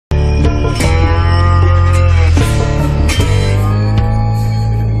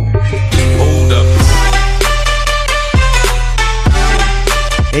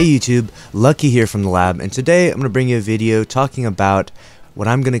Hey YouTube, Lucky here from the lab, and today I'm going to bring you a video talking about what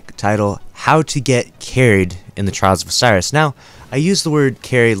I'm going to title How to Get Carried in the Trials of Osiris. Now, I use the word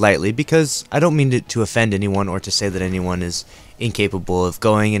carry lightly because I don't mean to offend anyone or to say that anyone is incapable of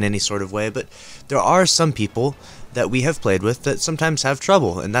going in any sort of way, but there are some people that we have played with that sometimes have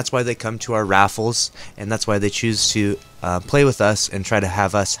trouble, and that's why they come to our raffles, and that's why they choose to play with us and try to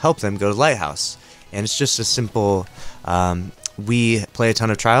have us help them go to Lighthouse. And it's just a simple we play a ton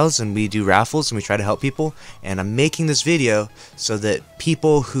of trials and we do raffles and we try to help people, and I'm making this video so that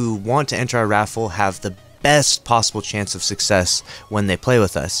people who want to enter our raffle have the best possible chance of success when they play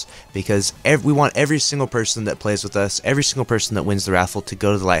with us, because we want every single person that plays with us, every single person that wins the raffle, to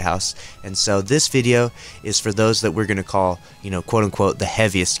go to the Lighthouse. And so this video is for those that we're going to call, quote unquote, the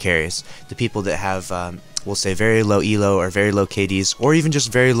heaviest carries, the people that have we'll say very low elo or very low KDs, or even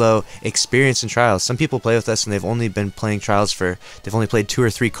just very low experience in trials. Some people play with us and they've only been playing trials they've only played 2 or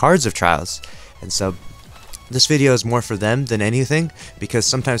 3 cards of trials. And so this video is more for them than anything, because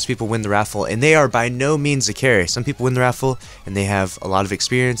sometimes people win the raffle and they are by no means a carry. Some people win the raffle and they have a lot of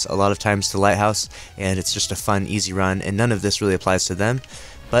experience, a lot of times to Lighthouse, and it's just a fun, easy run, and none of this really applies to them.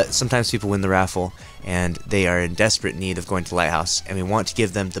 But sometimes people win the raffle and they are in desperate need of going to Lighthouse, and we want to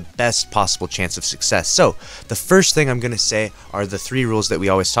give them the best possible chance of success. So the first thing I'm going to say are the 3 rules that we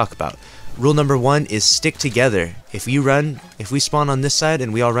always talk about. Rule number 1 is stick together. If we spawn on this side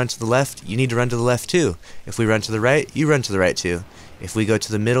and we all run to the left, you need to run to the left too. If we run to the right, you run to the right too. If we go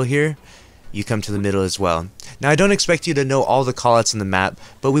to the middle here, you come to the middle as well. Now, I don't expect you to know all the callouts in the map,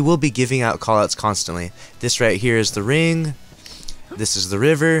 but we will be giving out callouts constantly. This right here is the ring, this is the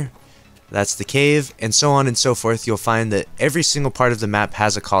river, that's the cave, and so on and so forth. You'll find that every single part of the map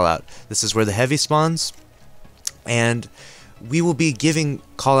has a callout. This is where the heavy spawns, and we will be giving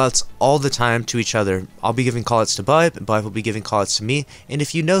callouts all the time to each other. I'll be giving callouts to Bub, and Bub will be giving callouts to me, and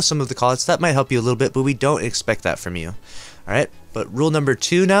if you know some of the callouts, that might help you a little bit, but we don't expect that from you. Alright, but rule number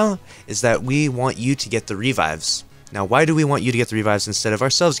 2 now is that we want you to get the revives. Now, why do we want you to get the revives instead of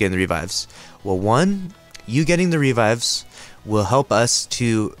ourselves getting the revives? Well, 1, you getting the revives will help us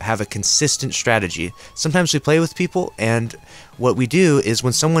to have a consistent strategy. Sometimes we play with people, and what we do is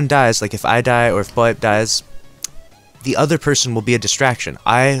when someone dies, like if I die or if Bub dies, the other person will be a distraction.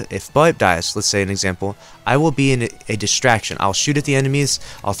 If Bub dies, let's say an example, I will be in a distraction. I'll shoot at the enemies,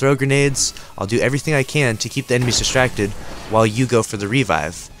 I'll throw grenades, I'll do everything I can to keep the enemies distracted while you go for the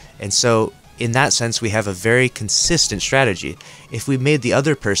revive. And so in that sense, we have a very consistent strategy. If we made the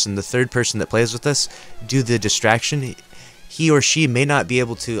other person, the third person that plays with us, do the distraction, he or she may not be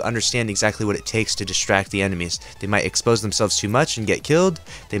able to understand exactly what it takes to distract the enemies. They might expose themselves too much and get killed.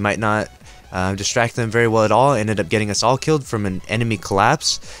 They might not distract them very well at all and end up getting us all killed from an enemy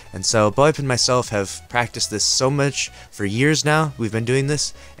collapse. And so Bub and myself have practiced this so much for years now. We've been doing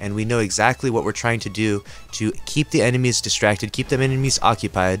this, and we know exactly what we're trying to do to keep the enemies distracted, keep them enemies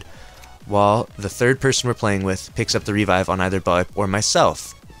occupied, while the third person we're playing with picks up the revive on either Bub or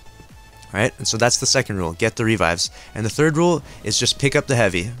myself. Alright, and so that's the second rule, get the revives. And the third rule is just pick up the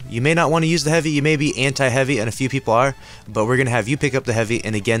heavy. You may not want to use the heavy, you may be anti-heavy, and a few people are, but we're going to have you pick up the heavy,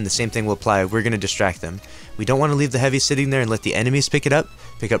 and again, the same thing will apply. We're going to distract them. We don't want to leave the heavy sitting there and let the enemies pick up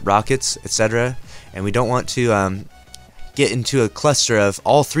rockets, etc. And we don't want to get into a cluster of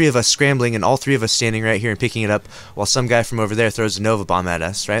all 3 of us scrambling and all 3 of us standing right here and picking it up while some guy from over there throws a Nova Bomb at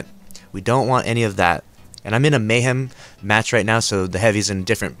us, right? We don't want any of that. And I'm in a mayhem match right now, so the heavy's in a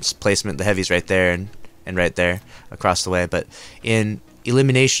different placement. The heavy's right there and right there across the way. But in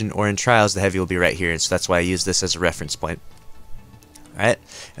elimination or in trials, the heavy will be right here. And so that's why I use this as a reference point. Alright,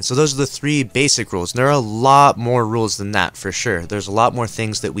 and so those are the 3 basic rules. And there are a lot more rules than that, for sure. There's a lot more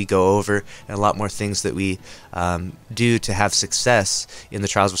things that we go over and a lot more things that we do to have success in the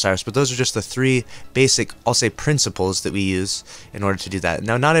Trials of Osiris. But those are just the 3 basic, I'll say, principles that we use in order to do that.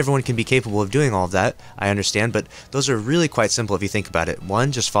 Now, not everyone can be capable of doing all of that, I understand, but those are really quite simple if you think about it.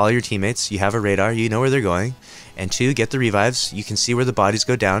 1, just follow your teammates. You have a radar. You know where they're going. And 2, get the revives. You can see where the bodies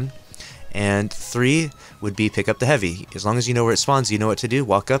go down. And 3 would be pick up the heavy. As long as you know where it spawns, you know what to do.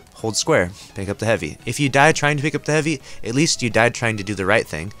 Walk up, hold square, pick up the heavy. If you died trying to pick up the heavy, at least you died trying to do the right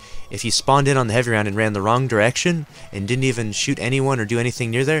thing. If you spawned in on the heavy round and ran the wrong direction and didn't even shoot anyone or do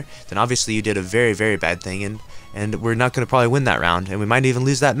anything near there, then obviously you did a very, very bad thing, and we're not going to probably win that round, and we might even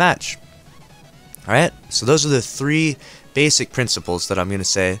lose that match. Alright, so those are the 3 basic principles that I'm going to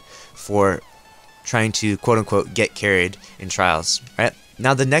say for trying to quote-unquote get carried in trials. Alright.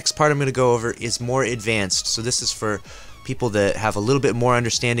 Now the next part I'm going to go over is more advanced, so this is for people that have a little bit more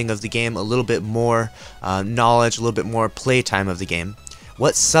understanding of the game, a little bit more knowledge, a little bit more playtime of the game.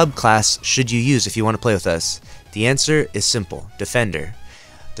 What subclass should you use if you want to play with us? The answer is simple, Defender.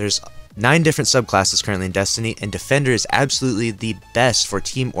 There's 9 different subclasses currently in Destiny, and Defender is absolutely the best for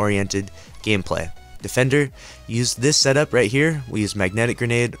team-oriented gameplay. Defender, use this setup right here. We use Magnetic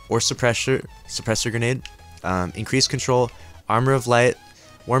Grenade or Suppressor Grenade, Increased Control, Armor of Light.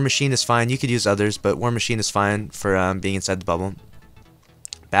 War Machine is fine. You could use others, but War Machine is fine for being inside the bubble.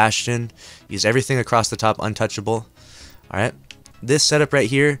 Bastion, use everything across the top, untouchable. Alright, this setup right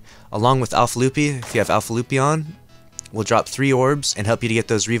here, along with Alpha LUCKYY, if you have Alpha LUCKYY on, will drop 3 orbs and help you to get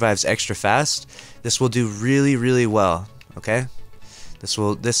those revives extra fast. This will do really, really well, okay? This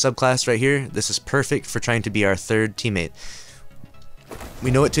subclass right here, this is perfect for trying to be our 3rd teammate.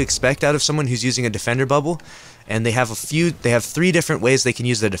 We know what to expect out of someone who's using a Defender bubble, and they have 3 different ways they can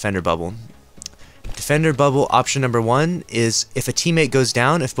use the Defender bubble. Defender bubble option number 1 is if a teammate goes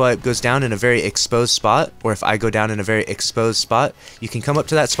down, if Boy goes down in a very exposed spot, or if I go down in a very exposed spot, you can come up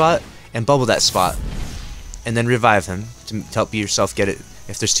to that spot and bubble that spot, and then revive him to help yourself get it.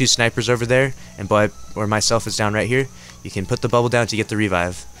 If there's 2 snipers over there, and Boy or myself is down right here, you can put the bubble down to get the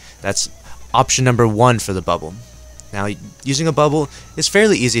revive. That's option number 1 for the bubble. Now, using a bubble is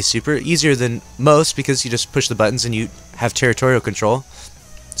fairly easy, super easier than most, because you just push the buttons and you have territorial control.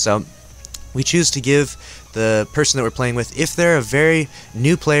 So we choose to give the person that we're playing with, if they're a very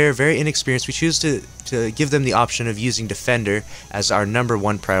new player, very inexperienced, we choose to give them the option of using Defender as our number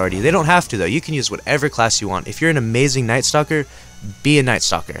 1 priority. They don't have to, though. You can use whatever class you want. If you're an amazing Night Stalker, be a Night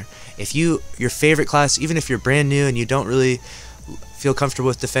Stalker. If your favorite class, even if you're brand new and you don't really feel comfortable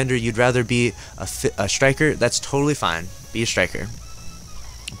with Defender, you'd rather be a Striker, that's totally fine. Be a Striker.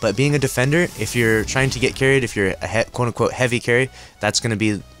 But being a Defender, if you're trying to get carried, if you're a quote-unquote heavy carry, that's going to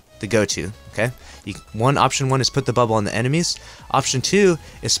be the go-to, okay? Option 1 is put the bubble on the enemies. Option 2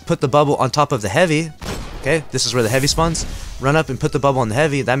 is put the bubble on top of the heavy, okay? This is where the heavy spawns. Run up and put the bubble on the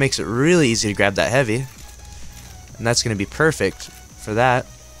heavy. That makes it really easy to grab that heavy. And that's going to be perfect for that.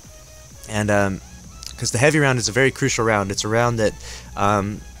 And because the heavy round is a very crucial round. It's a round that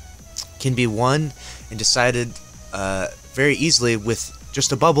can be won and decided very easily with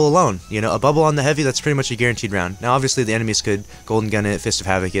just a bubble alone. You know, a bubble on the heavy, that's pretty much a guaranteed round. Now, obviously, the enemies could Golden Gun it, Fist of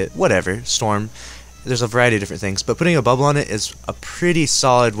Havoc it, whatever, Storm. There's a variety of different things, but putting a bubble on it is a pretty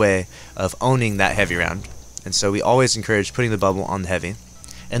solid way of owning that heavy round. And so we always encourage putting the bubble on the heavy.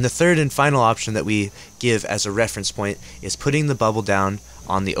 And the 3rd and final option that we give as a reference point is putting the bubble down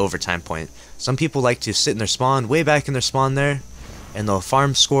on the overtime point. Some people like to sit in their spawn, way back in their spawn there, and they'll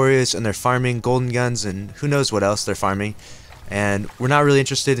farm scores, and they're farming Golden Guns, and who knows what else they're farming. And we're not really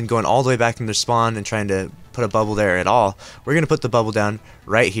interested in going all the way back in their spawn and trying to put a bubble there at all. We're going to put the bubble down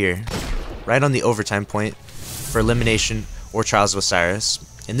right here, right on the overtime point for elimination or Trials of Osiris.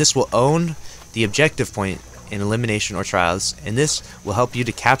 And this will own the objective point in elimination or trials. And this will help you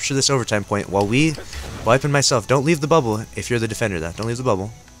to capture this overtime point while Wipe and myself, don't leave the bubble if you're the defender though. Don't leave the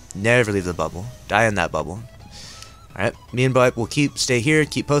bubble. Never leave the bubble. Die in that bubble. Alright, me and Wipe will stay here,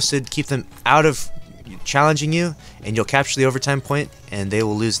 keep posted, keep them out of challenging you, and you'll capture the overtime point, and they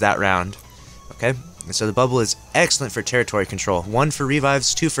will lose that round. Okay? And so the bubble is excellent for territory control. 1 for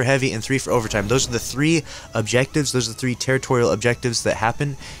revives, 2 for heavy, and 3 for overtime. Those are the 3 objectives. Those are the 3 territorial objectives that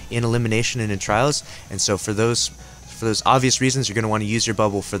happen in elimination and in trials. And so for those obvious reasons, you're going to want to use your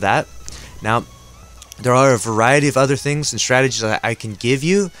bubble for that. Now, there are a variety of other things and strategies that I can give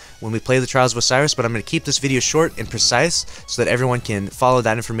you when we play the Trials of Osiris, but I'm going to keep this video short and precise so that everyone can follow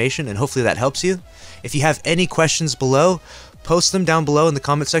that information, and hopefully that helps you. If you have any questions below, post them down below in the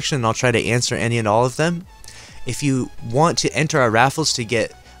comment section, and I'll try to answer any and all of them. If you want to enter our raffles to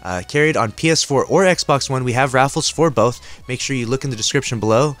get carried on PS4 or Xbox One, we have raffles for both. Make sure you look in the description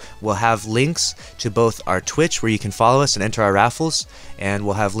below. We'll have links to both our Twitch, where you can follow us and enter our raffles, and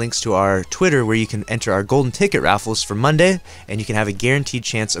we'll have links to our Twitter, where you can enter our golden ticket raffles for Monday, and you can have a guaranteed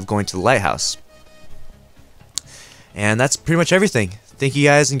chance of going to the lighthouse. And that's pretty much everything. Thank you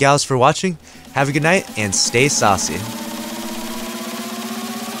guys and gals for watching. Have a good night and stay saucy.